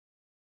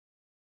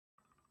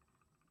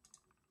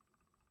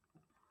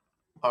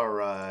All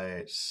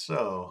right,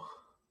 so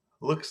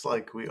looks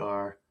like we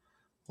are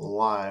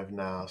live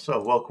now.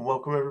 So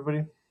welcome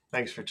everybody.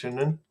 Thanks for tuning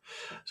in.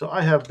 So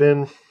I have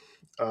been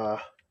uh,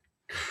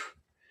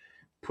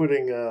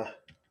 putting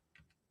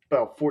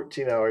about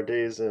 14-hour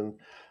days in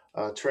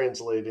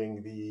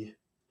translating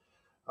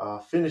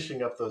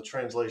finishing up the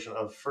translation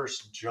of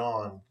First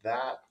John.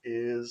 That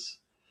is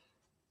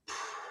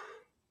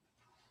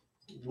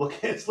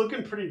it's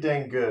looking pretty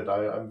dang good.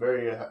 I'm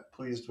very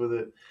pleased with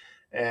it,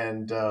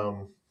 and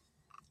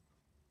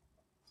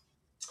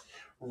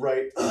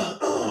right.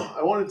 I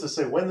wanted to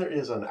say when there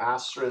is an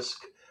asterisk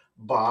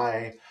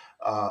by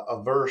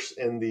a verse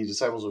in the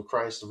Disciples of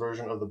Christ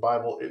version of the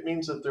Bible, it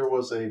means that there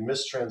was a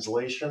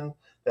mistranslation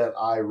that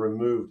I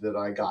removed, that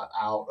I got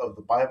out of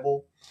the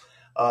Bible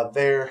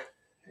there.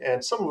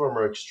 And some of them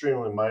are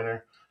extremely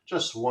minor,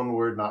 just one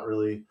word not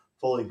really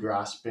fully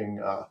grasping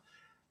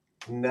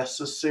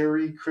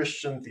necessary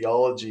Christian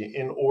theology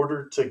in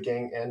order to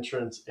gain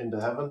entrance into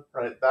heaven,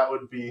 right? That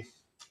would be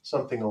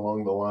something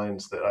along the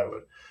lines that I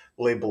would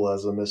label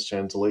as a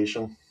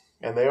mistranslation.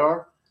 And they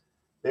are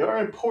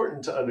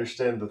important to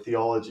understand the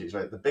theologies,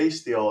 right? The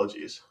base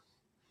theologies.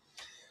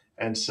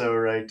 And so,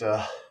 right,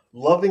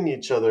 loving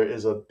each other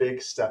is a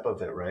big step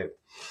of it, right?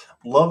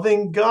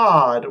 Loving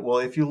God, well,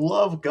 if you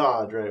love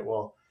God, right,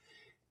 well,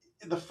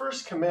 the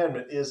first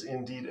commandment is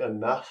indeed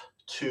enough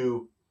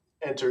to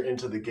enter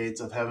into the gates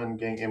of heaven,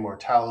 gain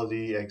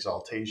immortality,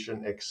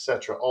 exaltation,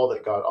 etc., all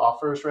that God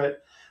offers, right?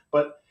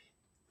 But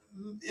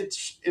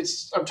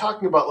it's I'm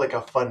talking about like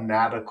a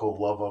fanatical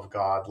love of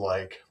God,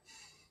 like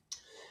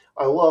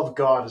I love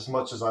God as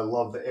much as I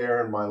love the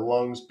air in my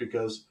lungs,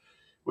 because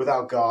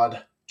without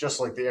God, just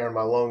like the air in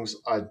my lungs,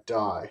 I'd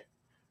die,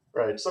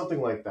 right?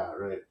 Something like that,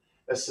 right?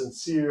 A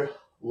sincere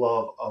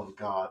love of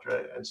God,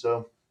 right? And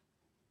so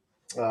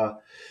uh,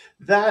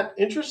 that,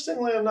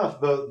 interestingly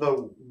enough,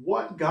 the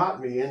what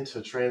got me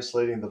into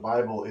translating the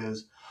Bible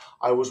is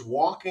I was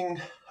walking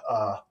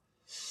uh,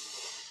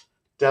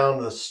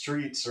 down the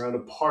streets around a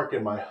park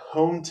in my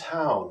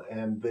hometown,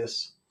 and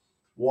this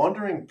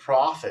wandering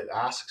prophet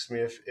asks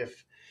me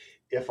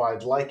if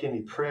I'd like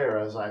any prayer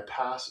as I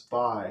passed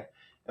by.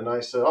 And I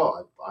said,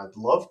 "Oh, I'd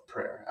love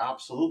prayer.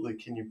 Absolutely.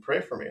 Can you pray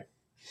for me?"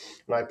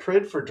 And I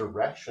prayed for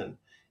direction.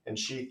 And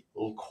she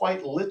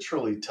quite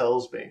literally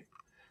tells me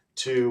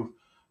to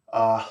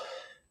uh,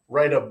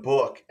 write a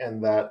book,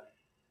 and that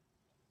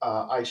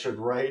I should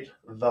write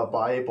the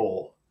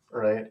Bible,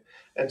 right?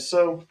 And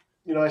so,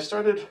 I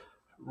started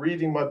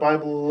reading my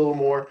Bible a little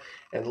more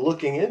and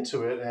looking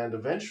into it. And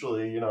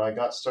eventually, I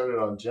got started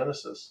on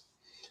Genesis.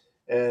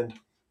 And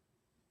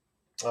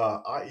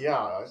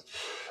yeah,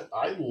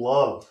 I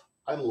love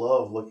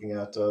looking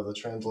at the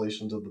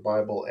translations of the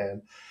Bible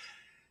and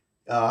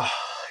uh,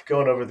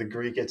 going over the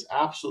Greek. It's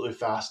absolutely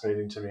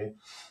fascinating to me,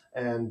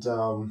 and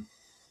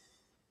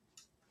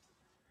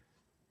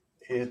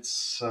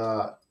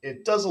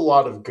it does a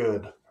lot of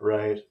good,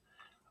 right?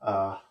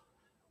 Uh,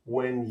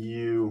 when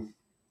you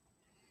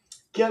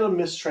get a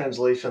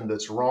mistranslation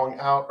that's wrong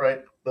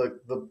outright,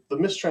 the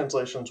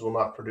mistranslations will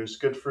not produce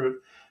good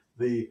fruit.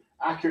 The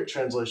accurate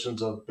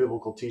translations of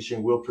biblical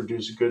teaching will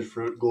produce good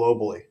fruit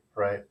globally,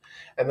 right?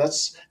 And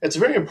it's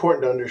very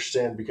important to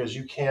understand, because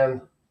you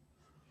can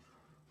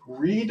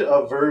read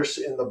a verse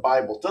in the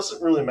Bible. It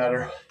doesn't really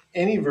matter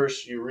any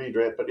verse you read,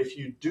 right? But if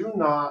you do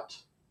not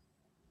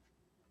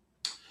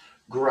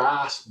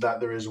grasp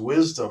that there is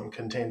wisdom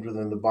contained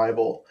within the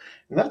Bible,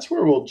 and that's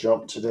where we'll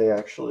jump today,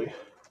 actually.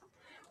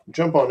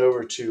 Jump on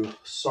over to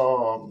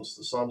Psalms,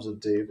 the Psalms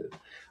of David.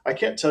 I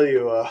can't tell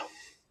you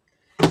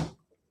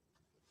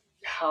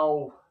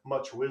how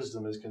much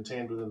wisdom is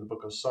contained within the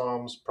book of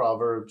Psalms,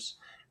 Proverbs,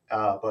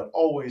 but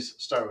always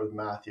start with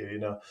Matthew.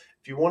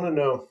 If you want to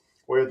know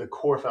where the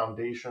core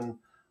foundation,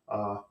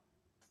 uh,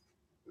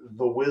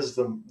 the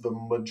wisdom, the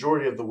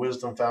majority of the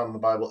wisdom found in the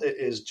Bible, it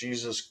is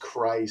Jesus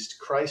Christ.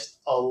 Christ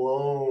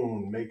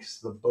alone makes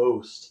the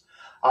boast.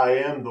 I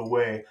am the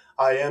way,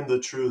 I am the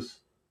truth,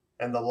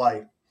 and the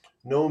light.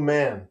 No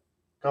man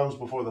comes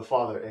before the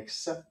Father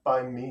except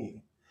by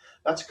me.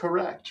 That's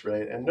correct,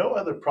 right? And no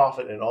other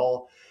prophet in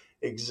all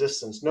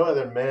existence, no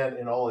other man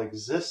in all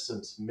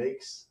existence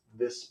makes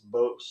this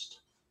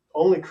boast.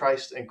 Only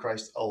Christ and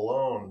Christ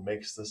alone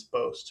makes this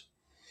boast.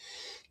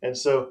 And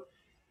so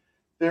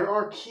there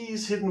are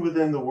keys hidden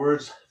within the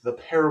words, the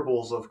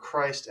parables of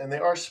Christ, and they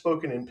are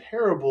spoken in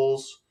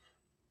parables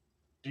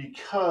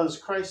because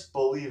Christ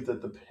believed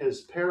that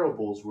his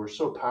parables were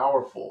so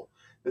powerful,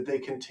 that they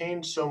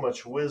contained so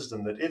much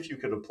wisdom, that if you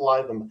could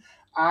apply them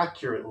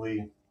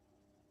accurately,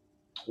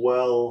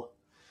 well,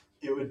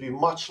 it would be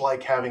much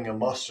like having a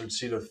mustard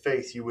seed of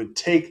faith. You would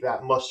take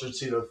that mustard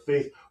seed of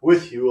faith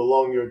with you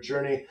along your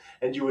journey,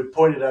 and you would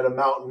point it at a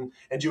mountain,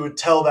 and you would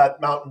tell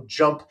that mountain,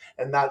 jump,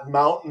 and that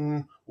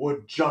mountain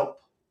would jump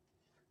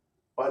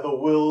by the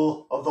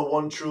will of the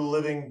one true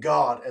living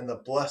God and the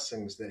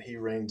blessings that he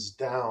rains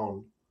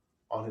down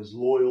on his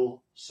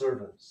loyal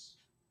servants.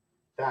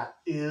 That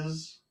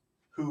is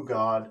who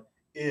God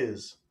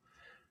is.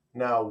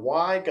 Now,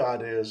 why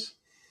God is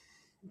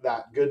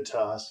that good to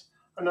us,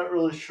 I'm not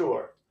really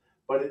sure.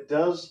 but it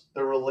does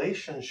the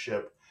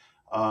relationship,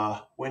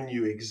 when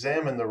you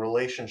examine the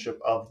relationship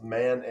of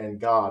man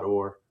and God,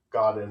 or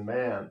God and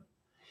man,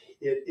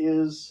 it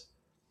is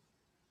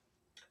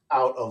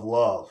out of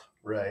love,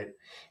 right?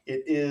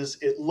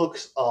 It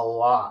looks a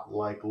lot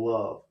like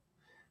love,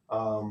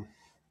 um,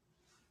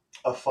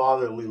 a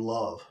fatherly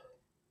love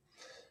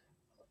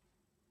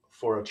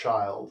for a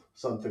child,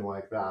 something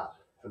like that.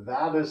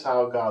 That is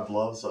how God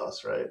loves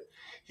us, right?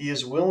 He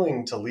is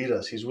willing to lead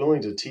us. He's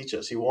willing to teach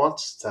us. He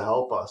wants to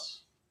help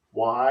us.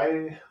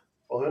 Why?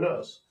 Well, who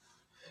knows?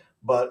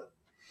 But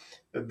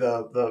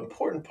the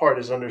important part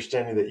is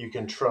understanding that you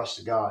can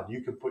trust God.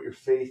 You can put your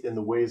faith in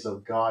the ways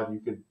of God. You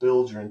could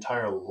build your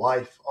entire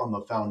life on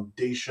the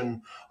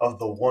foundation of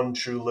the one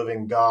true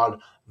living God,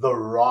 the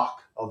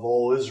rock of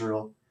all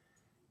Israel.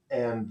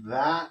 And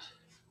that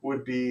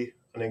would be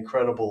an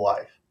incredible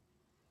life.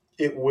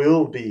 It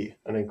will be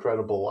an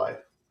incredible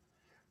life,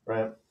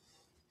 right?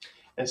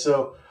 And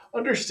so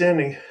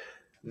understanding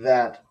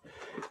that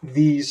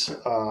these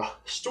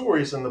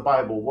stories in the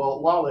Bible,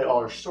 well, while they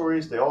are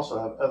stories, they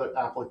also have other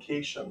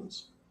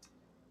applications.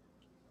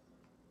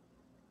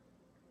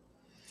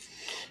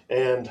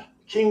 And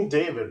King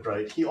David,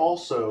 right, he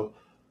also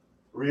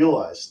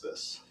realized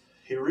this.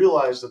 He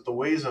realized that the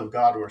ways of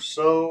God were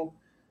so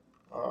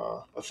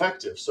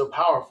effective, so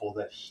powerful,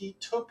 that he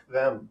took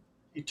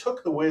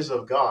the ways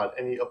of God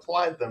and he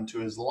applied them to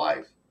his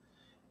life.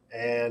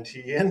 And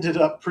he ended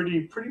up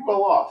pretty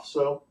well off.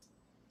 So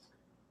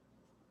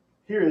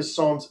here is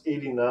Psalms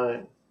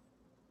 89.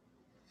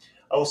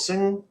 I will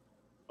sing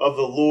of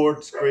the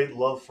Lord's great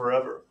love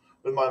forever.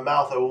 With my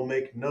mouth I will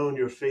make known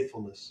your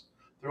faithfulness.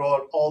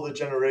 Throughout all the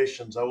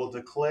generations I will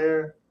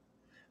declare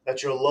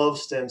that your love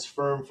stands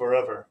firm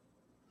forever,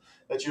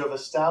 that you have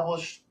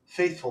established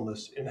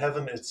faithfulness in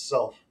heaven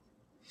itself.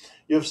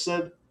 You have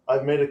said,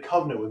 I've made a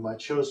covenant with my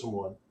chosen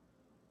one.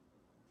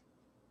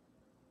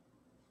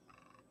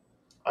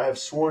 I have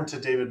sworn to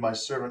David my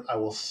servant, I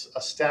will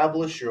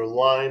establish your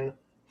line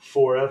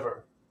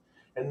forever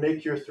and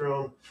make your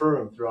throne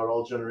firm throughout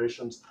all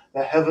generations.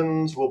 The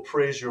heavens will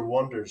praise your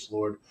wonders,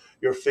 Lord,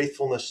 your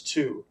faithfulness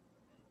too,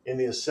 in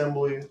the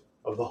assembly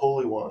of the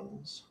holy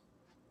ones.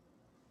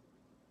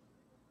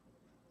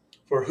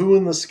 For who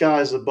in the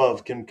skies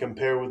above can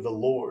compare with the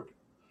Lord?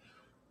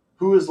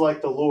 Who is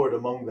like the Lord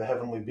among the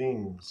heavenly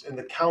beings? In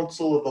the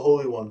council of the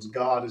holy ones,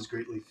 God is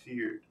greatly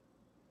feared.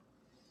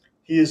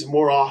 He is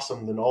more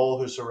awesome than all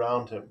who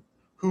surround him.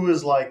 Who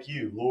is like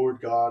you, Lord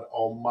God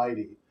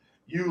Almighty?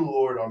 You,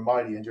 Lord, are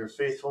mighty, and your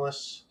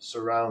faithfulness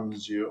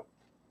surrounds you.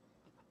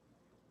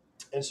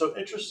 And so,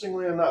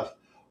 interestingly enough,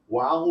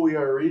 while we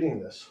are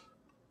reading this,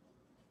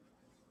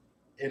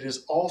 it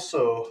is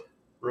also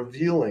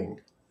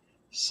revealing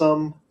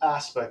some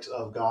aspects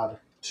of God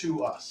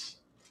to us.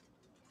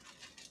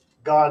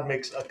 God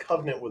makes a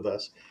covenant with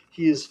us.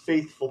 He is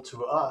faithful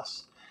to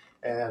us.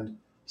 And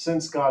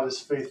since God is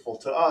faithful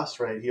to us,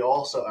 right, he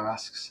also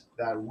asks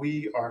that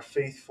we are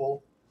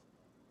faithful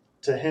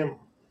to him.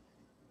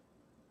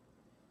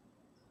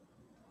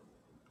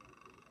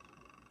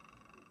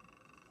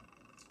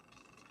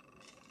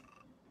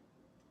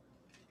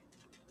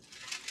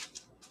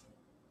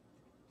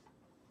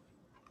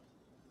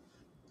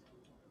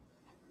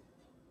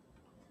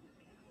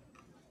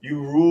 You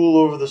rule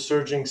over the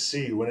surging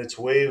sea. When its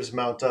waves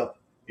mount up,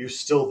 you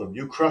still them.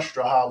 You crush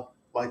Rahab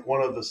like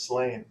one of the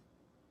slain.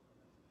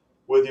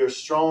 With your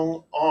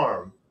strong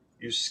arm,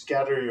 you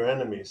scatter your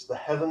enemies. The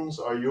heavens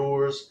are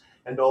yours,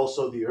 and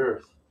also the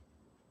earth.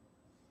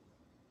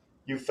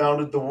 You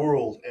founded the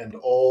world and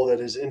all that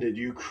is in it.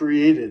 You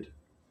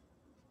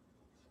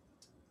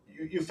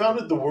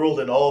founded the world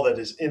and all that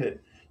is in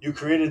it. You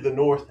created the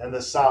north and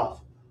the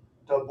south.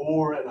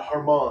 Tabor and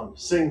Harmon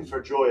sing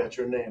for joy at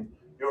your name.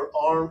 Your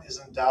arm is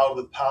endowed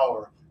with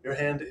power. Your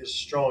hand is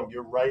strong.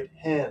 Your right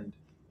hand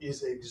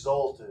is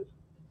exalted.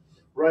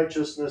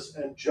 Righteousness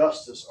and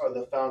justice are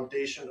the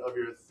foundation of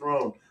your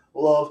throne.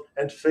 Love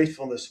and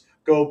faithfulness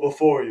go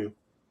before you.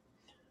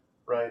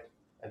 Right?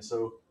 And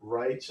so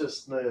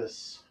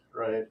righteousness,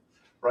 right?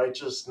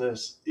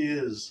 Righteousness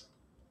is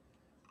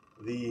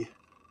the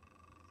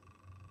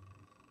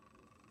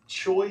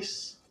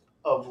choice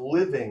of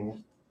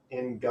living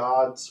in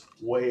God's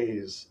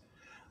ways,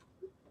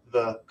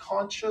 the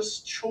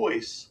conscious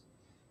choice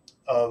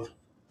of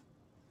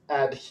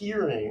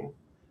adhering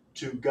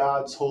to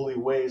God's holy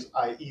ways,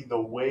 i.e.,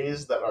 the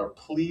ways that are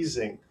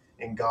pleasing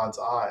in God's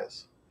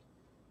eyes.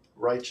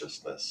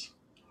 Righteousness.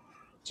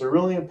 It's a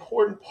really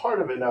important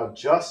part of it. Now,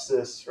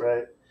 justice,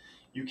 right?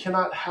 You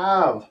cannot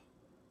have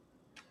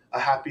a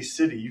happy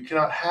city. You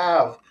cannot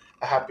have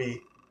a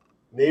happy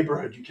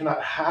neighborhood. You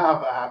cannot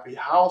have a happy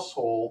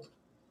household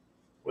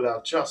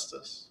without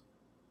justice,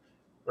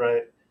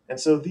 right? And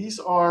so these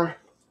are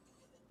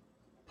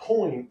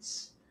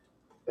points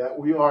that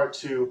we are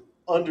to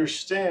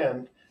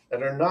understand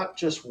that are not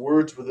just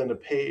words within a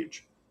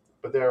page,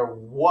 but they are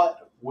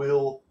what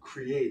will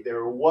create, they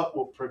are what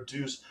will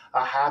produce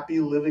a happy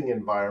living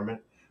environment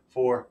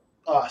for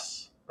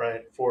us,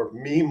 right? For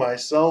me,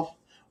 myself,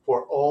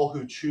 for all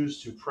who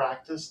choose to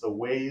practice the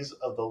ways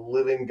of the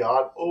living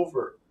God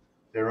over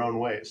their own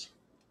ways.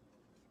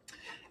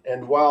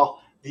 And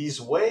while these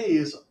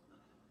ways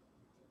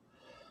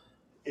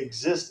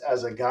exist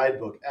as a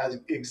guidebook,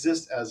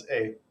 exist as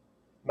a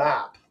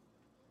map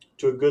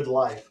to a good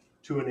life,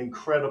 to an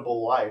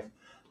incredible life,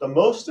 the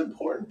most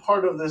important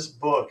part of this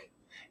book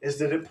is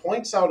that it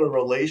points out a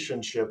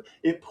relationship.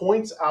 It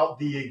points out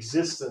the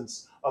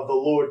existence of the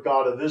Lord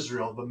God of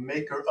Israel, the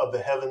maker of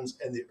the heavens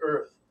and the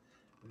earth.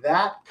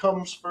 That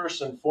comes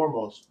first and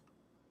foremost,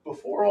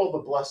 before all the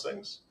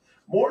blessings,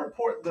 more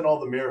important than all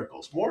the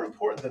miracles, more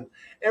important than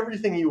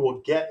everything you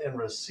will get and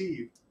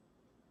receive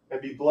and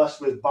be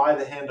blessed with by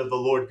the hand of the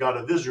Lord God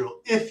of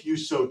Israel, if you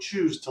so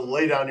choose to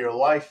lay down your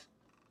life,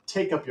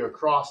 take up your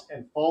cross,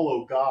 and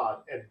follow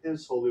God and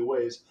his holy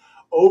ways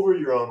over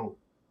your own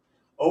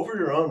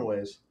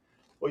ways.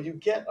 Well, you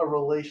get a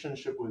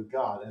relationship with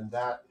God, and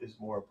that is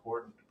more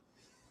important.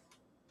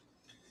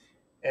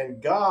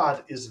 And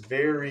God is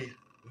very,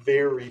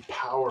 very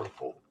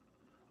powerful.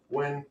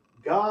 When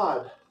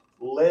God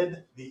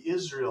led the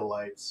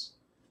Israelites,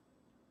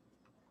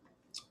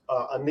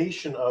 a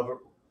nation of,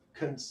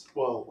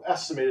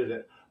 estimated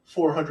at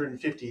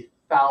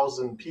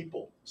 450,000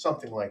 people,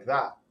 something like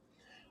that.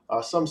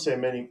 Some say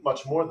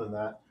much more than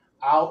that,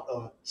 out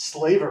of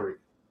slavery,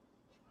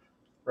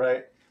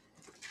 right?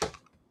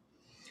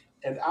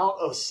 And out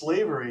of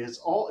slavery, it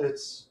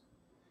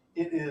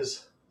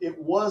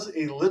was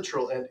a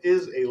literal and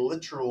is a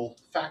literal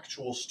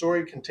factual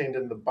story contained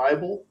in the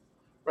Bible,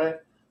 right?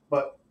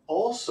 But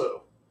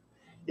also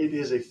it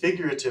is a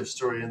figurative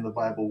story in the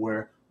Bible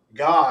where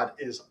God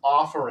is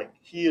offering,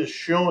 he is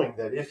showing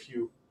that if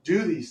you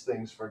do these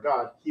things for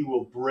God, he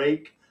will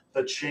break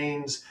the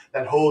chains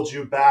that hold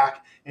you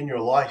back in your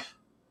life.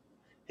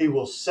 He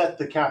will set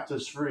the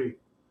captives free.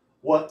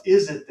 What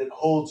is it that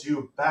holds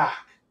you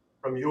back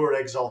from your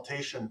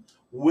exaltation,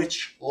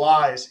 which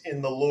lies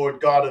in the Lord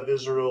God of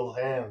Israel's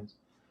hands?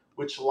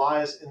 Which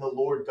lies in the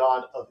Lord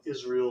God of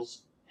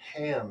Israel's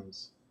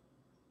hands.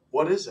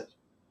 What is it?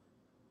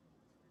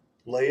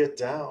 Lay it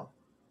down.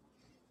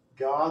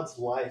 God's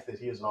life that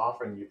he is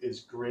offering you is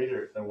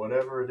greater than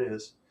whatever it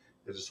is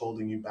that is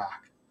holding you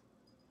back.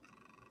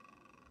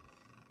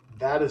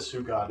 That is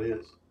who God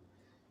is.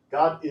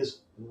 God is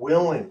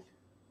willing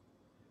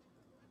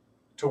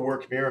to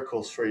work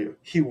miracles for you.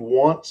 He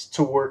wants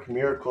to work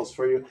miracles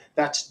for you.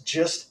 That's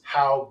just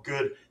how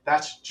good,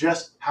 that's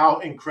just how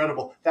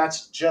incredible,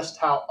 that's just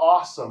how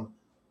awesome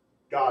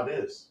God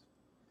is.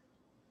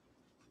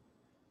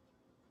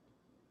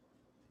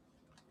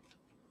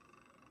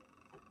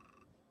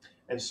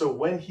 And so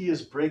when he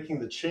is breaking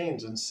the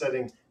chains and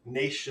setting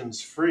nations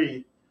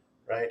free,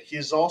 right, he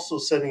is also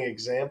setting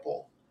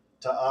example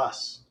to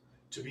us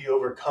to be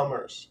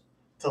overcomers,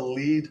 to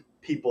lead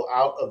people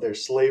out of their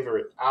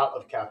slavery, out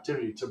of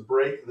captivity, to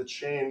break the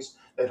chains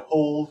that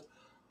hold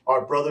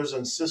our brothers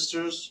and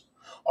sisters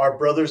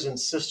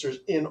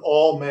in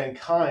all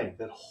mankind,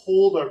 that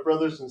hold our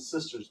brothers and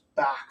sisters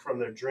back from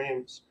their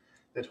dreams,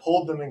 that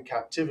hold them in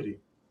captivity.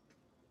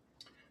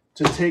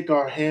 To take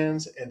our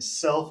hands and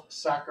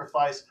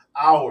self-sacrifice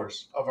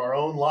hours of our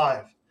own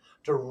life,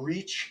 to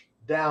reach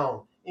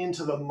down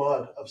into the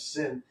mud of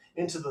sin,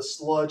 into the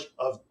sludge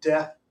of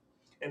death,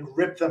 and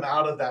rip them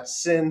out of that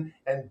sin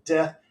and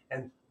death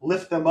and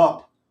lift them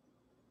up,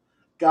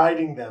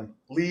 guiding them,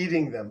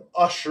 leading them,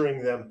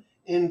 ushering them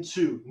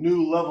into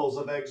new levels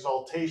of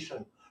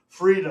exaltation,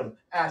 freedom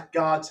at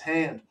God's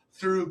hand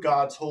through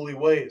God's holy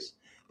ways.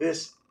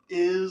 This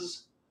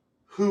is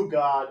who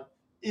God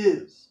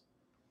is.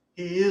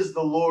 He is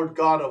the Lord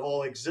God of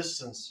all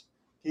existence.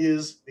 He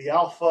is the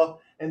Alpha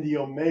and the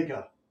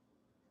Omega.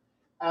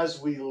 As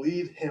we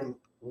lead him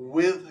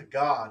with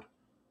God,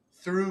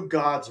 through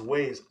God's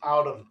ways,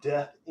 out of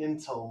death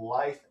into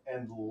life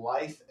and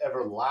life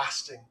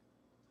everlasting,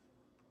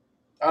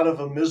 out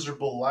of a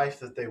miserable life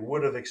that they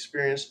would have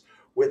experienced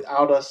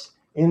without us,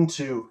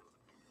 into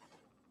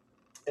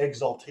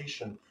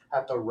exaltation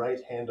at the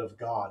right hand of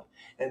God,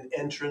 and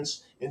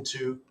entrance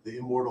into the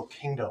immortal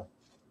kingdom.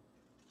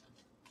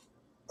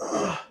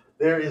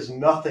 There is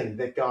nothing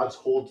that God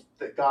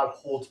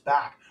holds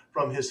back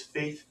from his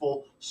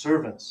faithful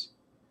servants.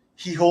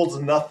 He holds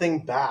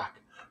nothing back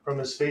from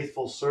his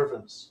faithful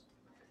servants.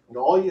 And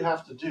all you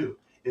have to do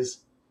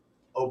is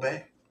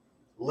obey,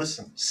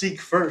 listen, seek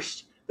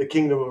first the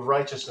kingdom of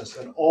righteousness,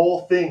 and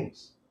all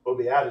things will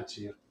be added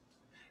to you.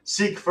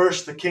 Seek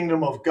first the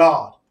kingdom of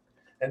God,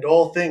 and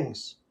all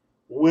things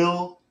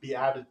will be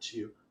added to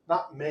you.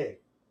 Not may,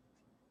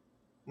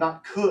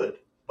 not could,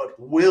 but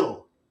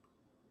will.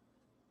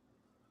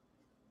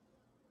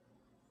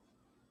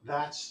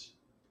 That's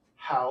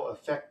how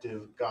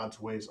effective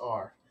God's ways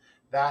are.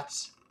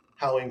 That's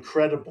how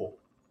incredible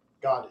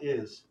God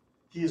is.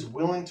 He is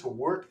willing to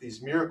work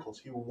these miracles.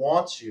 He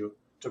wants you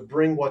to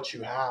bring what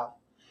you have.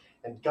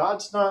 And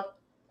God's not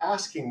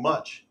asking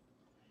much.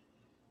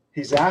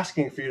 He's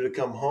asking for you to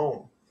come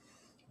home.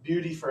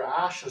 Beauty for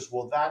ashes,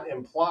 well, that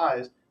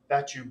implies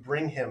that you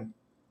bring him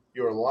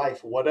your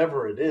life,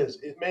 whatever it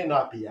is. It may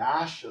not be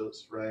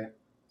ashes, right?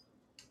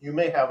 You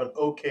may have an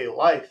okay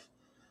life,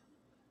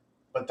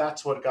 but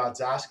that's what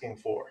God's asking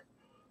for.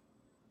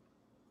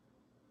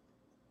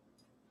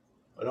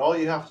 And all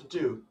you have to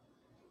do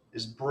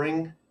is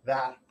bring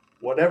that,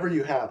 whatever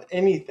you have,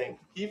 anything,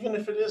 even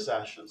if it is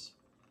ashes,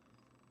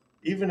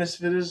 even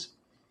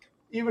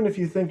if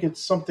you think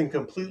it's something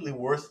completely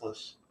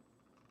worthless,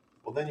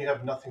 well, then you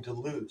have nothing to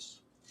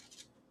lose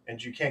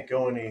and you can't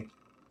go any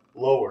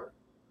lower.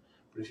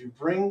 But if you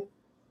bring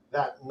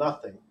that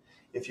nothing,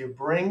 if you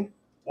bring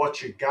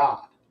what you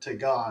got to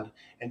God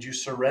and you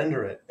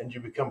surrender it and you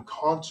become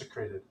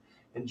consecrated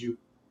and you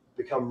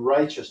become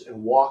righteous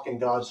and walk in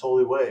God's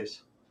holy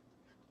ways,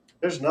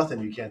 there's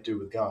nothing you can't do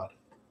with God.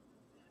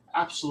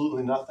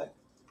 Absolutely nothing.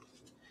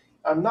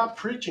 I'm not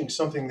preaching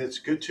something that's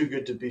too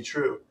good to be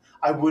true.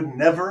 I would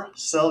never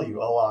sell you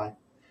a lie.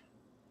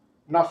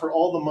 Not for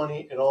all the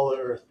money in all the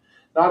earth.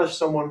 Not if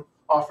someone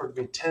offered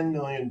me $10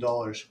 million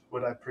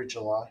would I preach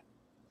a lie.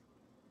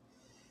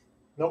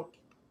 Nope.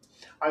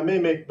 I may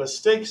make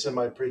mistakes in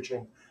my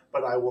preaching,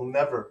 but I will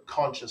never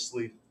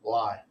consciously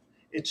lie.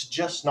 It's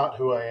just not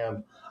who I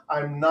am.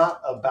 I'm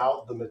not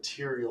about the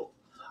material.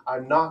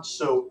 I'm not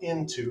so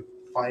into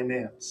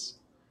finance,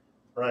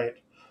 right?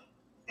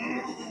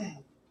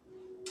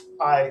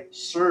 I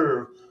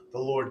serve the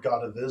Lord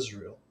God of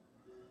Israel.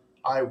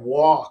 I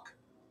walk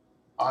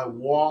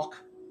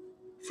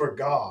for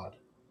God.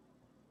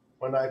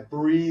 When I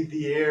breathe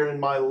the air in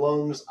my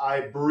lungs,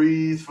 I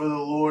breathe for the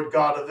Lord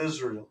God of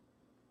Israel.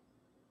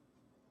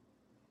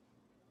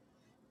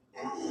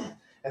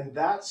 And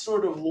that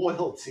sort of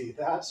loyalty,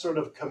 that sort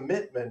of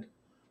commitment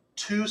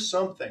to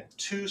something,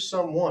 to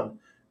someone,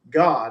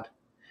 God,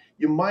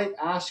 you might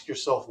ask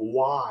yourself,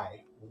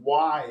 why?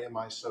 Why am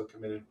I so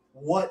committed?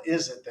 What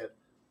is it that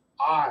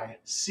I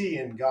see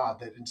in God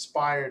that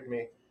inspired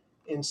me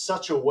in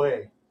such a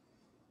way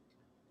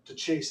to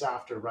chase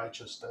after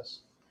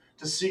righteousness,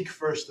 to seek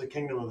first the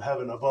kingdom of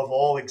heaven above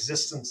all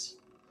existence,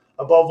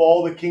 above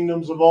all the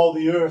kingdoms of all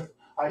the earth?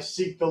 I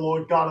seek the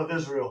Lord God of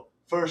Israel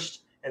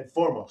first and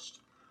foremost.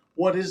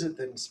 What is it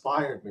that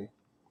inspired me?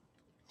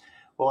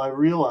 Well, I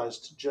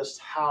realized just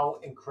how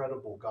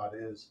incredible God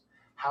is,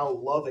 how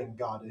loving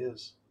God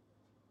is.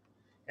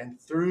 And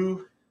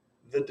through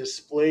the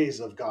displays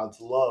of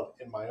God's love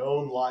in my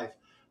own life,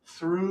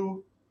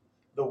 through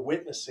the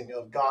witnessing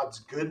of God's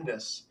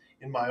goodness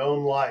in my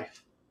own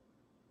life,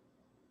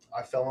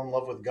 I fell in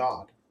love with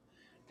God.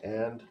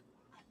 And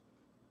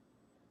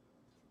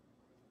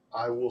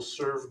I will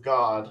serve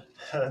God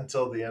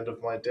until the end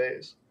of my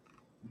days.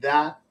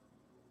 That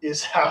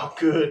is how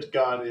good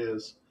God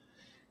is.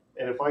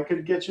 And if I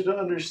could get you to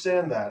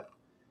understand that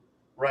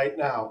right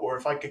now, or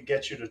if I could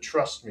get you to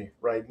trust me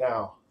right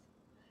now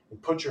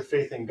and put your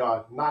faith in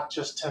God, not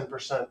just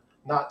 10%,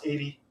 not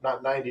 80,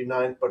 not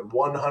 99, but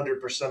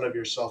 100% of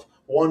yourself,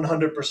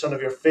 100%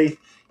 of your faith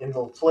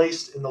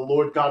placed in the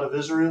Lord God of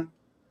Israel,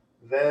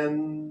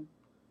 then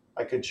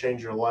I could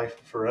change your life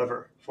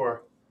forever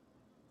for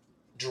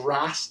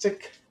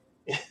drastic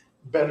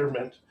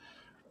betterment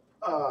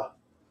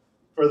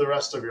for the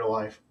rest of your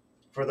life,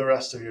 for the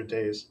rest of your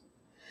days.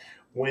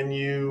 When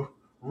you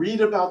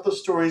read about the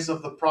stories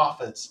of the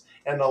prophets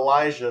and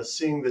Elijah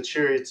seeing the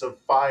chariots of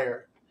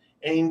fire,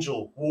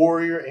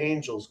 warrior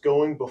angels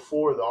going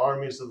before the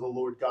armies of the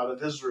Lord God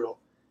of Israel,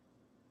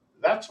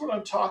 that's what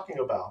I'm talking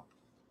about.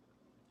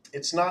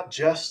 It's not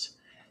just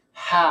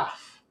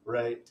half,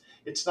 right?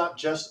 It's not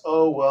just,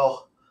 oh,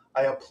 well,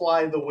 I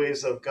apply the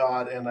ways of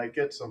God and I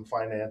get some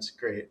finance,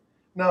 great.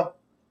 No,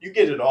 you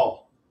get it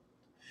all.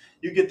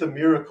 You get the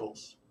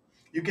miracles.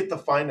 You get the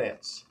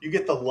finance. You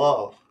get the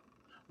love.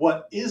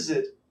 What is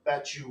it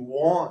that you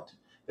want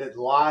that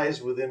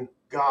lies within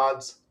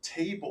God's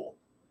table?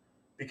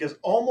 Because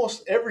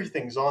almost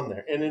everything's on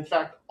there. And in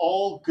fact,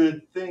 all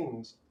good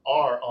things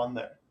are on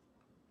there.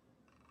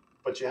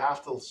 But you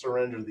have to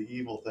surrender the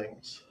evil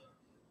things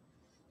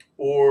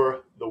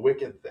or the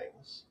wicked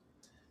things.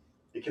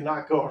 You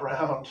cannot go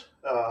around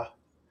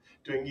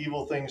doing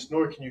evil things,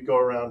 nor can you go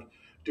around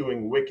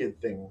doing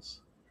wicked things,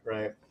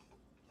 right?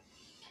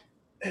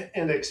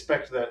 And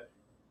expect that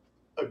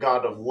a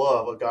God of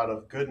love, a God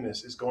of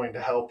goodness is going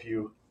to help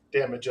you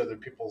damage other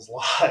people's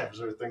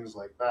lives or things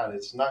like that.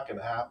 It's not going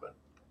to happen.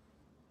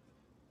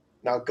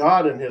 Now,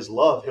 God in his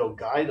love, he'll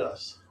guide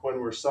us when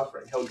we're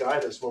suffering. He'll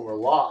guide us when we're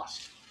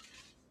lost.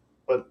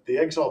 But the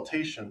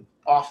exaltation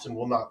often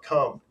will not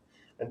come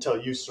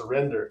until you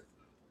surrender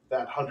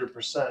that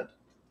 100%,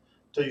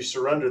 until you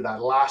surrender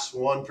that last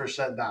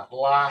 1%, that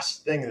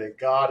last thing that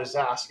God is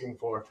asking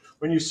for.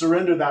 When you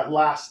surrender that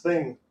last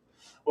thing,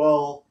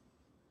 well,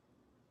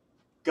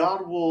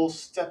 God will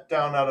step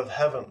down out of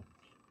heaven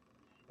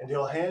and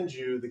he'll hand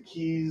you the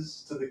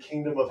keys to the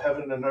kingdom of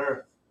heaven and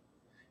earth.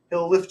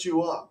 He'll lift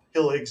you up.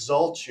 He'll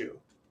exalt you.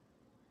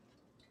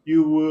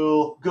 You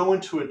will go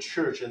into a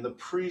church and the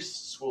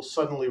priests will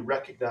suddenly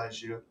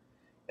recognize you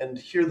and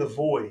hear the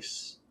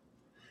voice.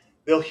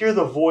 They'll hear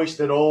the voice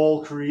that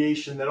all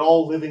creation, that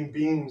all living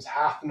beings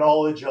have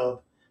knowledge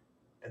of,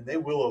 and they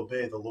will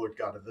obey the Lord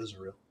God of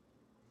Israel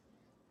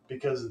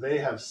because they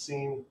have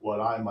seen what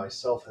I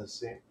myself have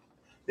seen.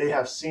 They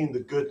have seen the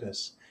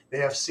goodness. They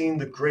have seen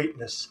the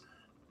greatness,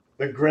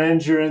 the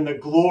grandeur, and the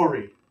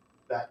glory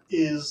that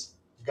is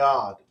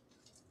God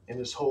in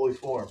his holy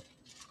form,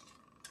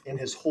 in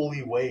his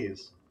holy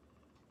ways.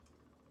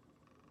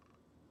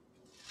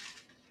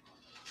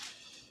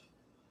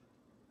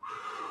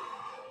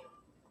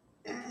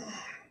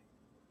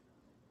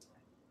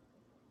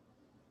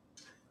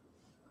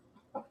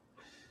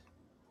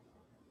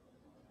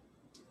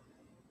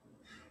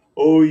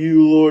 O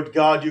you, Lord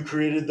God, you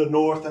created the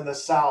north and the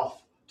south.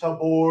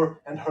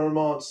 Tabor and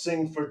Hermon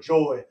sing for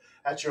joy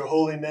at your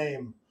holy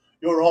name.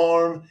 Your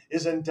arm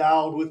is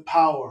endowed with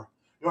power.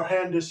 Your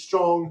hand is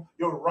strong,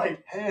 your right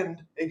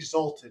hand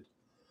exalted.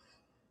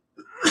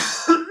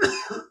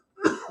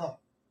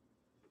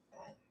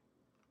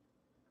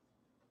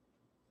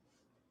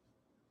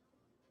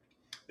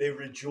 They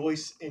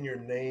rejoice in your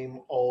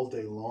name all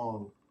day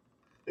long.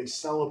 They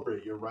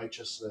celebrate your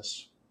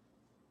righteousness,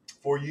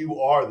 for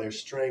you are their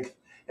strength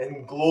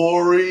and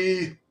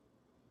glory.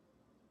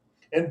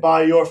 And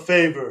by your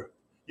favor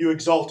you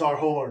exalt our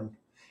horn.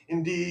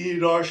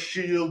 Indeed, our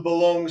shield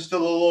belongs to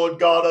the Lord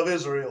God of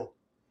Israel.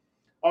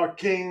 Our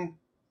King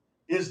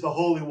is the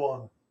Holy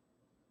One.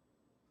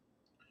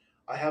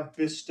 I have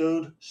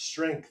bestowed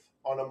strength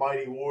on a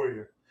mighty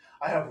warrior.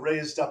 I have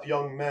raised up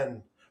young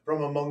men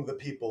from among the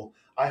people.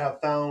 I have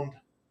found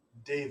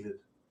David,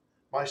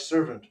 my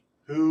servant,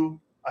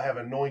 who I have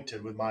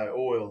anointed with my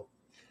oil.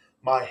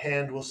 My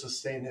hand will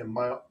sustain him.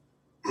 My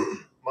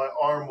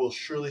arm will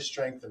surely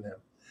strengthen him.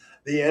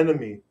 The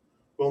enemy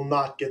will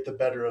not get the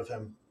better of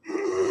him.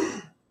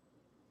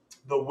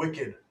 The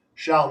wicked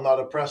shall not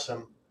oppress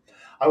him.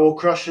 I will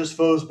crush his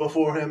foes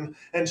before him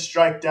and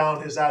strike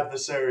down his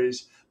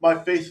adversaries. My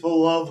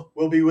faithful love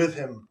will be with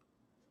him.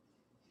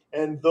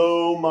 And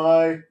though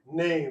my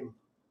name,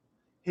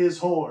 his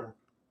horn,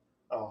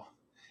 oh,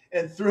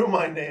 and through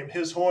my name,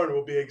 his horn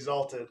will be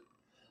exalted.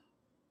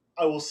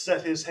 I will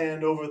set his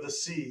hand over the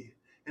sea,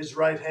 his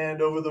right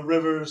hand over the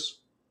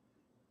rivers.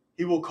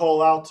 He will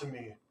call out to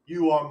me,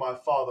 you are my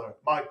Father,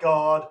 my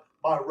God,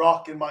 my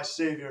rock and my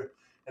Savior,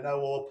 and I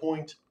will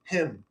appoint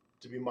him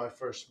to be my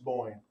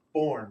firstborn,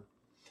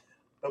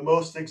 the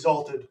most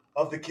exalted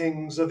of the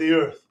kings of the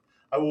earth.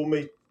 I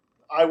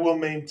will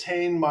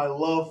maintain my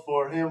love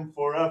for him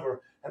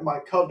forever, and my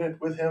covenant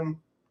with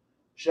him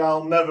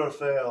shall never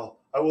fail.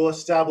 I will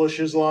establish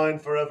his line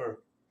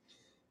forever,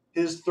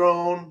 his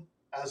throne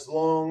as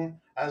long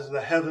as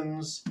the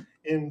heavens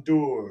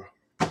endure.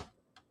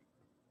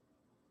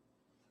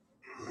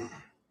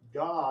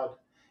 God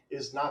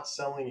is not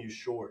selling you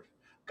short.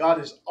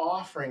 God is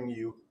offering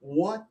you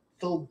what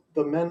the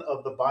men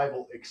of the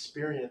Bible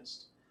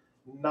experienced,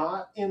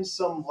 not in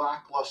some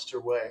lackluster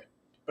way,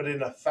 but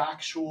in a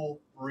factual,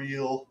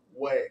 real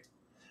way.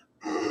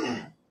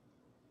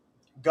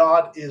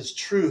 God is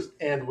truth,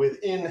 and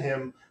within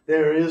him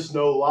there is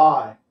no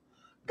lie.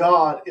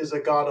 God is a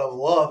God of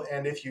love,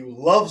 and if you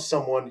love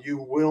someone, you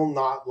will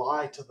not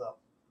lie to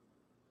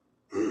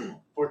them.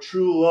 For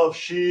true love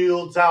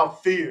shields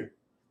out fear.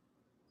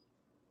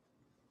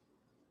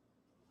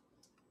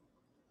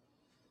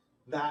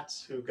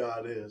 That's who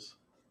God is.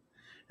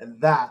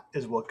 And that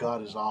is what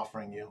God is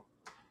offering you.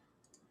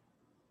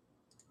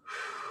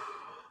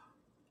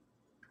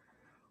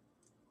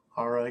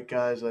 All right,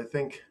 guys, I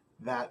think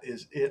that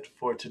is it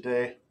for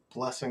today.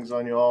 Blessings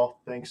on you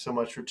all. Thanks so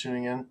much for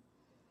tuning in.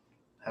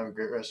 Have a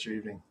great rest of your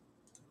evening.